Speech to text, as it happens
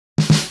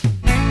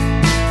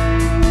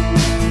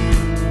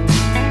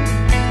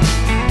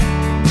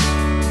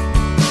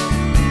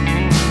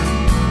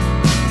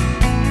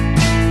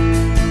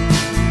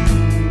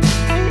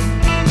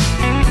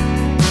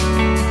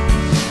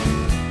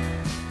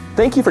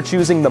Thank you for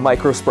choosing the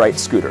Micro Sprite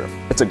scooter.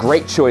 It's a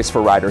great choice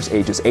for riders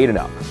ages 8 and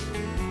up.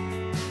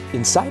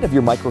 Inside of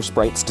your Micro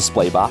Sprite's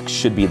display box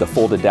should be the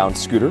folded down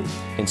scooter,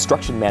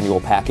 instruction manual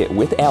packet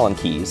with Allen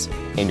keys,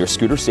 and your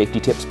scooter safety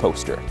tips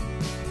poster.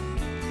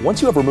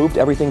 Once you have removed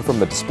everything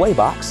from the display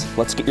box,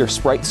 let's get your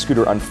Sprite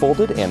scooter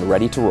unfolded and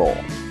ready to roll.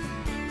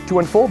 To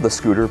unfold the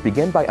scooter,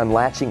 begin by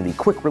unlatching the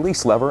quick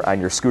release lever on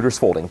your scooter's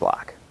folding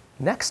block.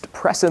 Next,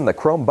 press in the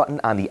chrome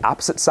button on the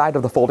opposite side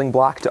of the folding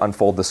block to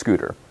unfold the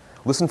scooter.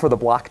 Listen for the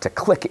block to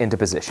click into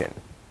position.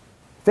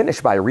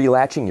 Finish by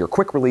relatching your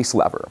quick release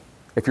lever.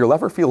 If your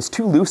lever feels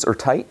too loose or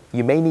tight,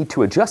 you may need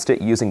to adjust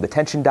it using the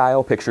tension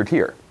dial pictured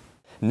here.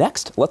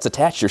 Next, let's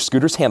attach your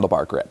scooter's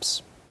handlebar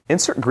grips.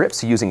 Insert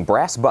grips using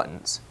brass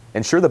buttons.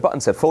 Ensure the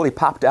buttons have fully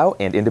popped out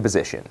and into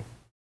position.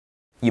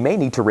 You may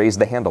need to raise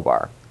the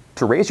handlebar.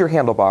 To raise your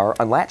handlebar,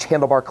 unlatch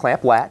handlebar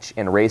clamp latch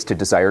and raise to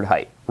desired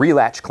height.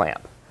 Relatch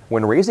clamp.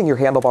 When raising your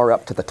handlebar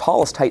up to the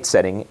tallest height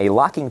setting, a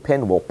locking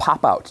pin will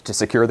pop out to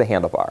secure the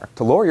handlebar.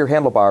 To lower your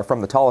handlebar from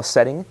the tallest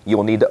setting, you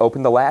will need to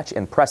open the latch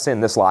and press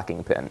in this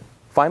locking pin.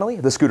 Finally,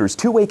 the scooter's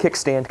two-way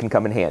kickstand can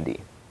come in handy.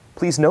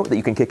 Please note that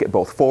you can kick it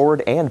both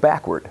forward and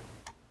backward.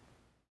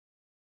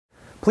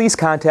 Please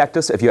contact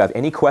us if you have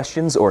any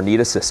questions or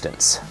need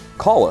assistance.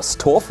 Call us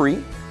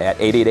toll-free at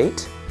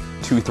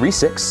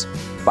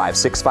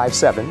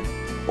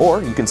 888-236-5657,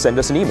 or you can send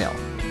us an email,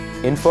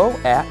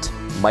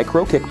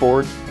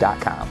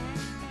 info@microkickboard.com.